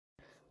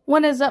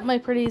What is up, my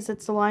pretties?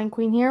 It's the Lion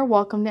Queen here.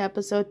 Welcome to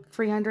episode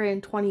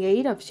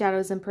 328 of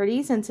Shadows and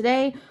Pretties. And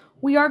today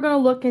we are going to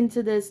look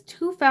into this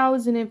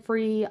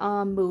 2003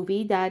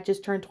 movie that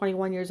just turned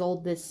 21 years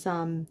old this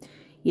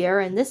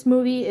year. And this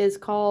movie is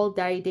called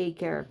Daddy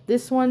Daycare.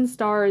 This one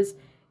stars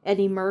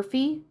Eddie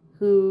Murphy,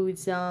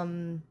 who's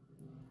also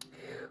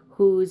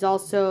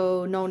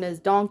known as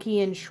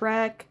Donkey in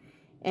Shrek,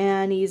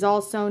 and he's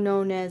also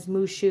known as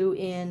Mushu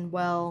in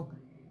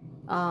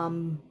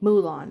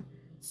Mulan.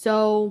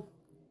 So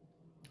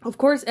of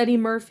course, Eddie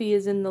Murphy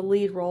is in the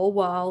lead role,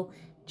 while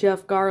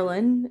Jeff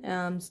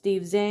Garlin,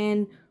 Steve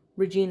Zahn,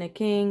 Regina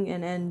King,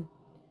 and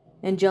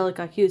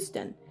Angelica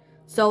Houston.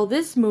 So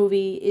this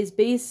movie is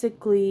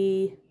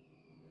basically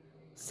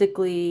it's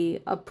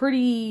a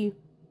pretty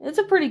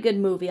good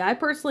movie. I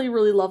personally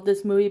really loved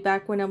this movie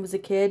back when I was a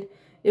kid.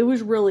 It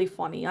was really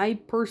funny. I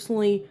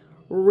personally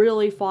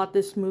really thought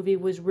this movie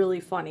was really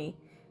funny.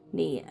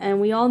 Neat.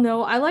 And we all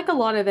know, I like a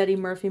lot of Eddie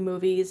Murphy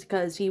movies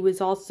because he was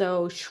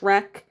also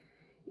Shrek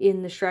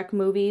in the Shrek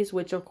movies,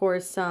 which of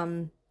course,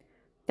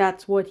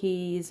 that's what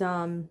he's,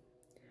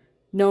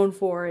 known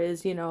for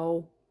is,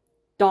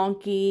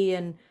 Donkey,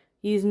 and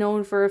he's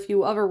known for a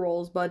few other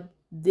roles, but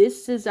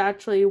this is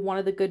actually one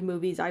of the good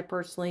movies. I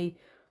personally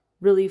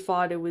really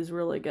thought it was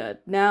really good.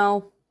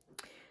 Now,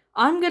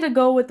 I'm gonna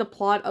go with the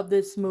plot of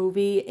this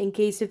movie in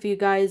case if you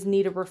guys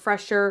need a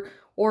refresher,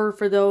 or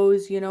for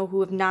those, who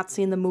have not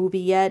seen the movie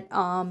yet,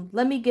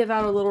 let me give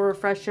out a little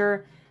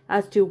refresher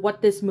as to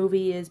what this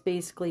movie is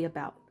basically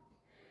about.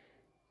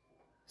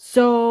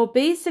 So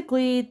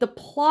basically, the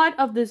plot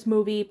of this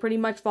movie pretty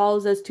much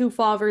follows as two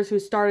fathers who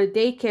start a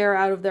daycare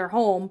out of their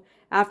home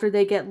after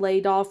they get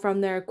laid off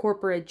from their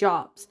corporate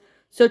jobs.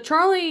 So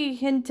Charlie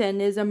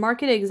Hinton is a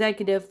market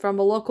executive from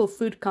a local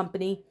food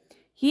company.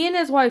 He and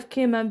his wife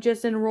Kim have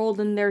just enrolled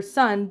in their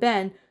son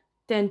Ben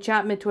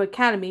Chapman to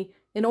Academy,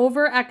 an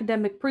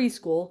over-academic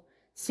preschool,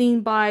 seen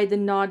by the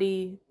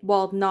naughty,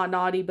 well, not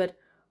naughty, but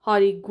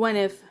haughty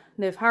Gwyneth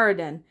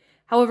Harridan.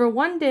 However,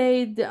 one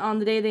day, on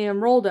the day they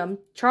enrolled him,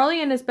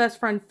 Charlie and his best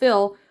friend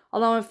Phil,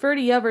 along with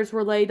 30 others,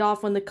 were laid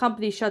off when the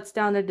company shuts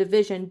down their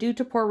division due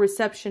to poor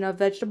reception of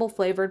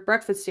vegetable-flavored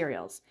breakfast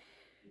cereals.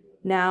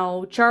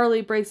 Now,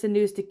 Charlie breaks the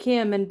news to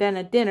Kim and Ben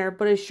at dinner,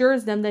 but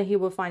assures them that he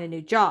will find a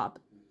new job.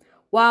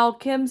 While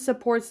Kim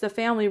supports the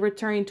family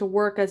returning to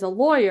work as a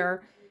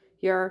lawyer,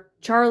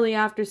 Charlie,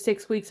 after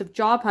 6 weeks of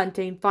job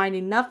hunting,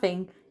 finding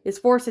nothing, is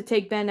forced to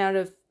take Ben out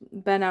of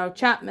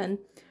Chapman.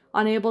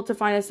 Unable to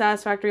find a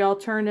satisfactory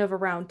alternative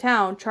around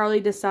town,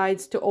 Charlie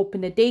decides to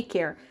open a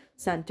daycare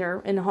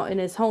center in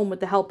his home with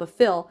the help of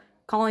Phil,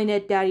 calling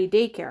it Daddy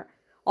Daycare.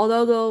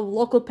 Although the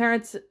local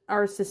parents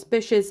are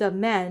suspicious of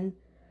men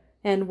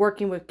and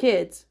working with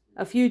kids,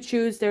 a few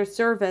choose their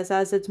service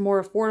as it's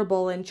more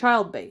affordable and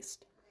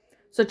child-based.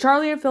 So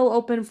Charlie and Phil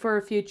open for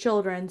a few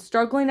children,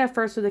 struggling at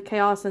first with the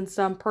chaos and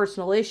some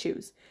personal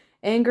issues.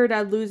 Angered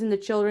at losing the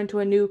children to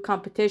a new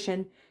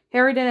competition,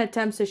 Harridan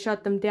attempts to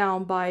shut them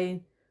down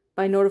by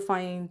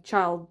notifying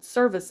child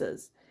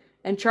services,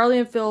 and Charlie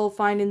and Phil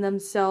finding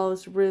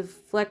themselves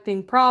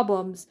reflecting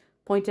problems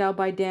pointed out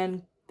by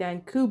Dan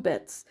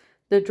Kubitz,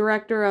 the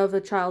director of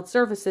the child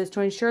services,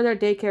 to ensure their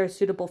daycare is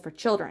suitable for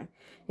children,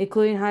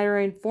 including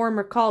hiring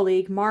former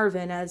colleague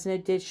Marvin as an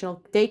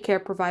additional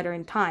daycare provider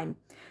in time.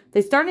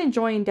 They start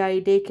enjoying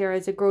Daddy Daycare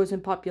as it grows in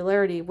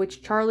popularity,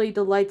 which Charlie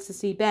delights to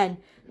see Ben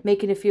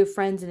making a few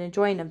friends and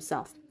enjoying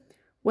himself.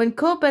 When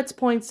Kubitz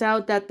points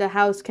out that the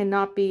house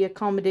cannot be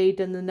accommodated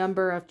in the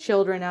number of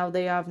children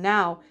they have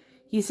now,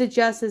 he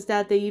suggests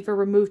that they either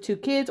remove 2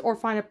 kids or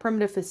find a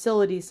primitive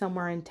facility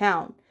somewhere in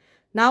town.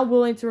 Not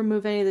willing to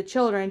remove any of the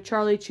children,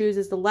 Charlie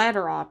chooses the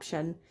latter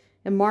option,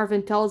 and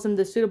Marvin tells him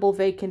the suitable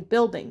vacant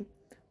building.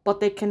 But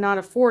they cannot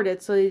afford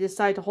it, so they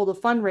decide to hold a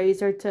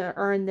fundraiser to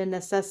earn the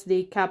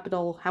necessity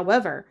capital.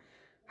 However,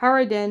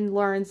 Harridan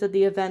learns of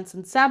the events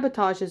and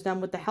sabotages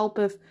them with the help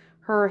of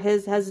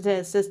his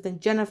hesitant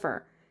assistant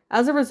Jennifer.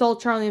 As a result,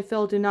 Charlie and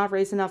Phil do not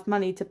raise enough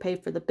money to pay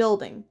for the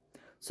building.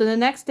 So the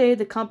next day,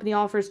 the company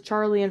offers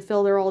Charlie and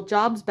Phil their old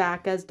jobs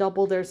back as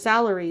double their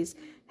salaries,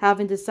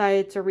 having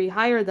decided to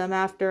rehire them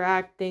after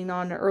acting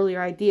on an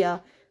earlier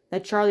idea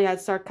that Charlie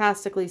had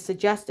sarcastically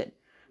suggested.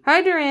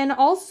 Harridan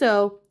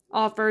also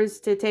offers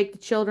to take the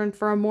children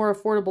for a more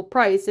affordable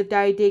price if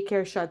Daddy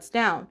Daycare shuts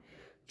down.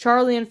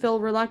 Charlie and Phil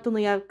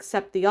reluctantly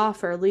accept the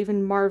offer,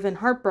 leaving Marvin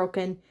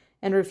heartbroken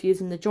and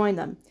refusing to join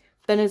them.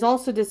 Ben is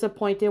also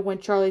disappointed when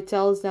Charlie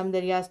tells them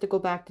that he has to go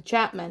back to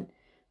Chapman.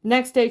 The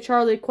next day,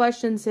 Charlie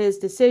questions his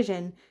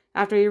decision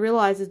after he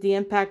realizes the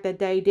impact that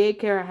Daddy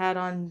Daycare had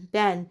on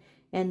Ben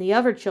and the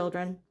other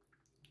children.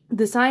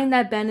 Deciding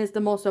that Ben is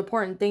the most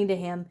important thing to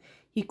him,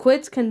 he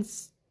quits,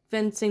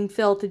 convincing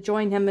Phil to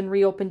join him and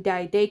reopen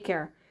Daddy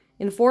Daycare.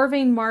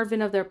 Informing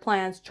Marvin of their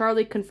plans,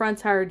 Charlie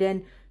confronts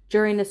Harridan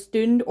during a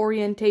student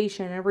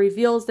orientation and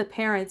reveals the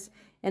parents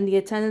and the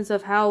attendants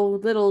of how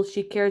little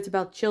she cares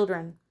about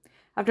children.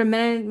 After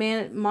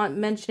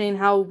mentioning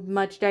how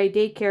much Daddy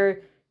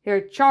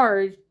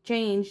Daycare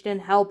changed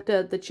and helped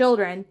the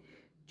children,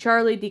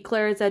 Charlie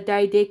declares that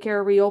Daddy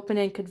Daycare reopened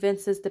and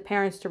convinces the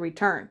parents to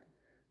return.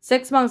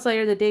 6 months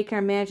later, the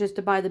daycare manages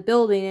to buy the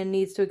building and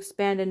needs to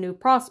expand and new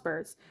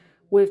prospers,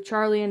 with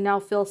Charlie and now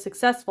Phil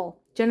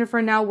successful.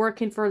 Jennifer now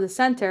working for the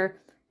center,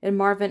 and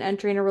Marvin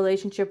entering a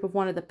relationship with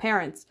one of the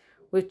parents.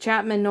 With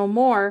Chapman no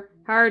more,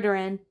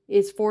 Harderin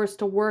is forced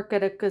to work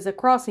as a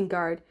crossing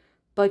guard,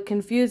 but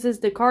confuses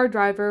the car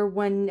driver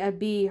when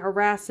B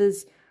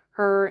harasses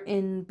her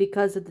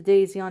because of the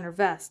daisy on her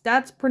vest.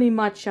 That's pretty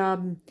much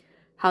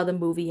how the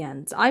movie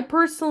ends. I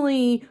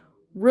personally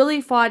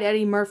really thought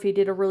Eddie Murphy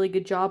did a really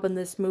good job in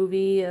this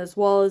movie, as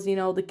well as,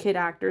 the kid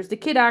actors. The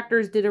kid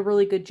actors did a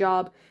really good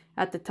job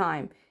at the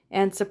time.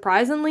 And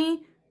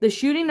surprisingly, the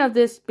shooting of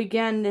this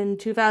began in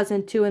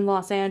 2002 in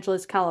Los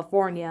Angeles,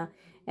 California,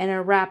 and it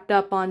wrapped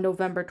up on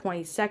November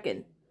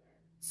 22nd.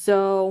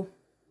 So,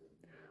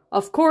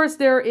 of course,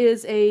 there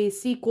is a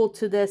sequel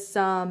to this,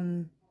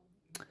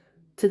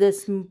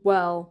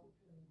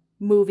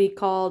 movie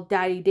called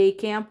Daddy Day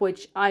Camp,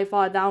 which I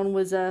thought that one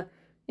was a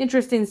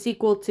interesting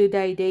sequel to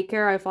Daddy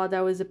Daycare. I thought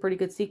that was a pretty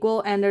good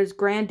sequel. And there's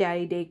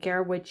Granddaddy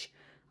Daycare, which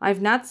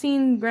I've not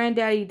seen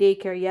Granddaddy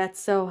Daycare yet,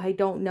 so I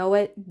don't know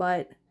it.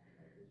 But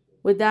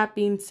with that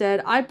being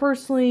said, I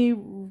personally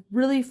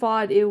really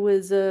thought it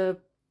was a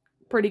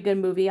pretty good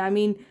movie. I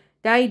mean,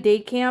 Daddy Day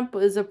Camp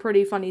is a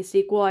pretty funny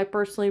sequel. I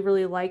personally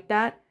really like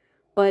that.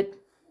 But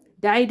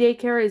Daddy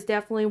Daycare is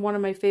definitely one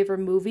of my favorite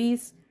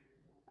movies,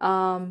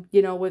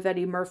 with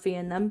Eddie Murphy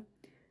in them.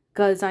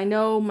 Because I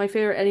know my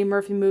favorite Eddie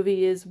Murphy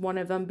movie is one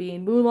of them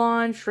being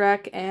Mulan,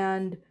 Shrek,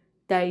 and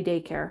Daddy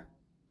Daycare.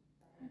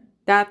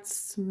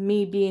 That's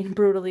me being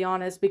brutally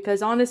honest.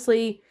 Because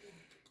honestly,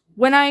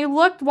 when I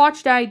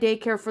watched Daddy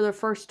Daycare for the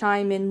first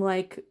time in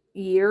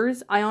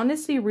years, I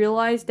honestly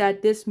realized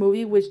that this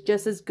movie was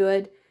just as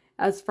good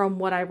as from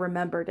what I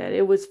remembered it.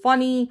 It was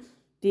funny.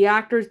 The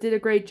actors did a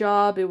great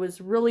job. It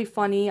was really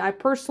funny. I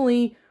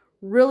personally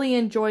really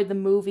enjoyed the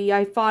movie.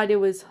 I thought it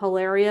was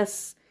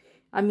hilarious.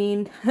 I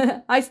mean,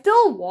 I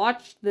still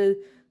watch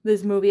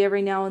this movie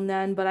every now and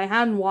then, but I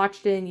hadn't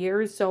watched it in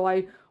years, so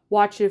I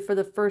watched it for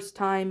the first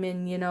time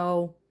in,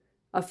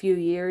 a few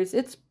years.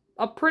 It's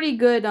a pretty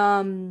good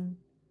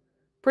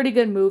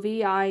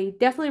movie. I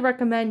definitely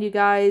recommend you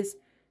guys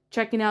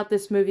checking out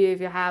this movie if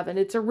you haven't.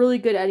 It's a really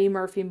good Eddie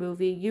Murphy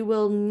movie. You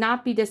will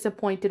not be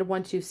disappointed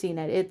once you've seen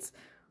it. It's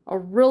a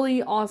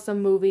really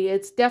awesome movie.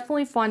 It's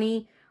definitely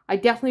funny. I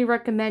definitely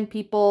recommend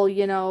people,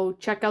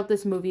 check out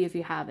this movie if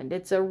you haven't.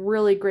 It's a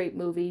really great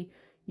movie.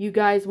 You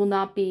guys will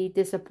not be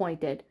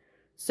disappointed.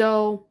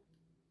 So,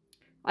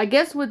 I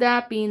guess with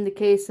that being the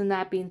case and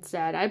that being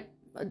said,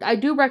 I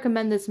do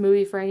recommend this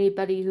movie for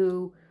anybody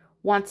who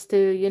wants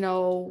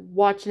to,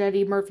 watch an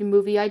Eddie Murphy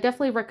movie. I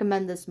definitely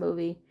recommend this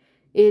movie.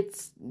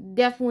 It's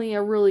definitely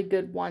a really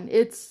good one.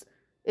 It's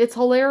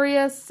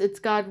hilarious. It's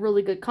got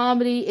really good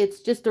comedy. It's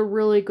just a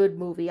really good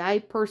movie. I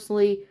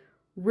personally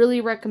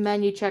really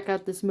recommend you check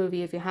out this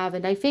movie if you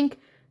haven't. I think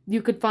you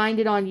could find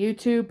it on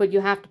YouTube, but you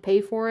have to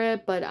pay for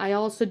it. But I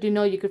also do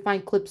know you could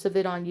find clips of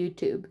it on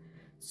YouTube.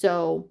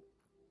 So,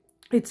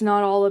 it's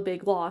not all a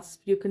big loss.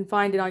 You can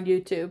find it on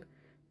YouTube.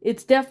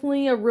 It's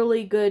definitely a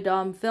really good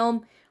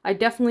film. I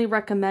definitely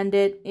recommend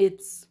it.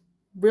 It's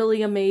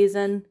really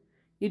amazing.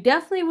 You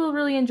definitely will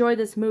really enjoy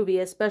this movie,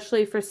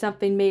 especially for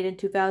something made in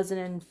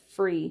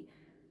 2003.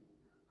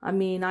 I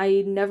mean,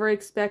 I never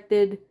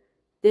expected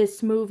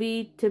this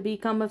movie to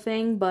become a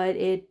thing, but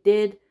it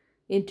did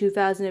in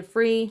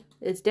 2003.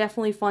 It's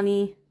definitely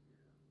funny.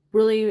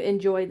 Really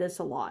enjoy this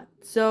a lot.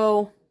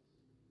 So,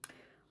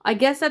 I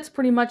guess that's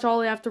pretty much all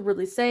I have to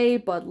really say,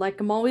 but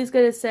like I'm always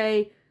going to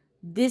say,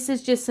 this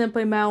is just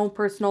simply my own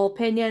personal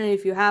opinion, and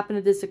if you happen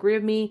to disagree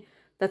with me,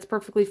 that's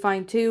perfectly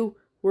fine too.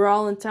 We're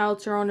all entitled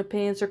to our own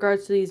opinions in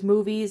regards to these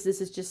movies.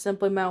 This is just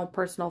simply my own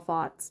personal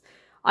thoughts.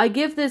 I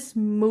give this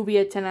movie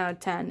a 10 out of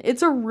 10.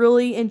 It's a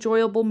really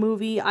enjoyable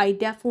movie. I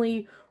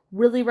definitely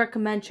really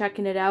recommend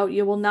checking it out.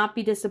 You will not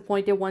be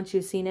disappointed once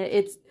you've seen it.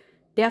 It's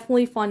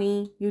definitely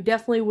funny. You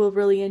definitely will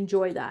really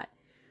enjoy that.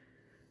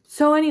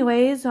 So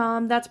anyways,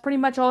 that's pretty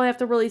much all I have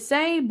to really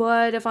say,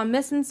 but if I'm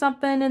missing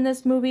something in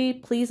this movie,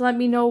 please let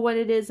me know what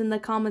it is in the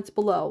comments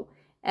below.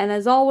 And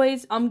as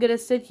always, I'm going to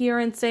sit here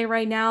and say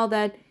right now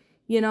that,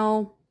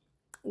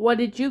 what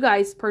did you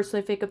guys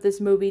personally think of this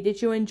movie?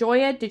 Did you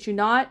enjoy it? Did you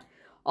not?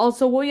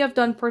 Also, what you have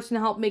done personally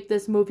to help make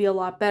this movie a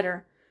lot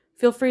better?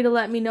 Feel free to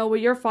let me know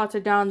what your thoughts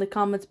are down in the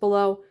comments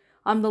below.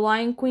 I'm the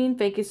Lion Queen.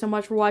 Thank you so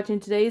much for watching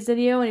today's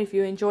video, and if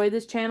you enjoy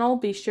this channel,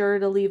 be sure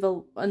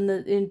to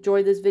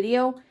enjoy this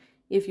video.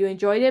 If you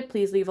enjoyed it,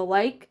 please leave a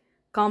like,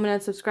 comment,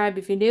 and subscribe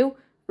if you're new.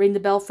 Ring the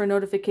bell for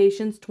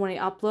notifications to when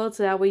I upload,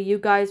 so that way you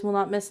guys will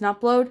not miss an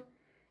upload.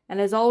 And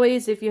as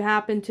always, if you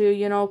happen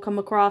to, come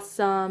across,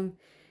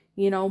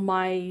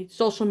 my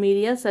social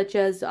media, such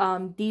as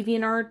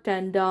DeviantArt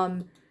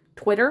and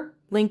Twitter,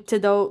 links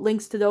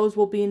to those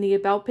will be in the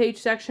About page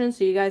section,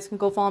 so you guys can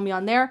go follow me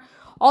on there.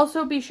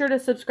 Also, be sure to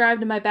subscribe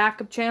to my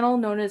backup channel,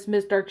 known as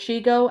Ms. Dark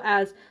Shigo,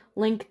 as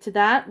link to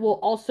that will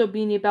also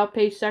be in the About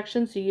page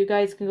section, so you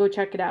guys can go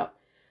check it out.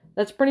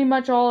 That's pretty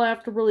much all I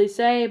have to really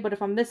say, but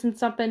if I'm missing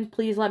something,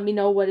 please let me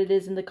know what it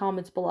is in the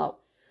comments below.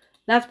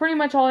 That's pretty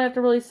much all I have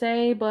to really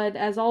say, but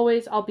as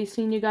always, I'll be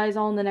seeing you guys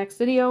all in the next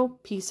video.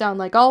 Peace out,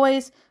 like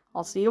always.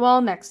 I'll see you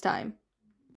all next time.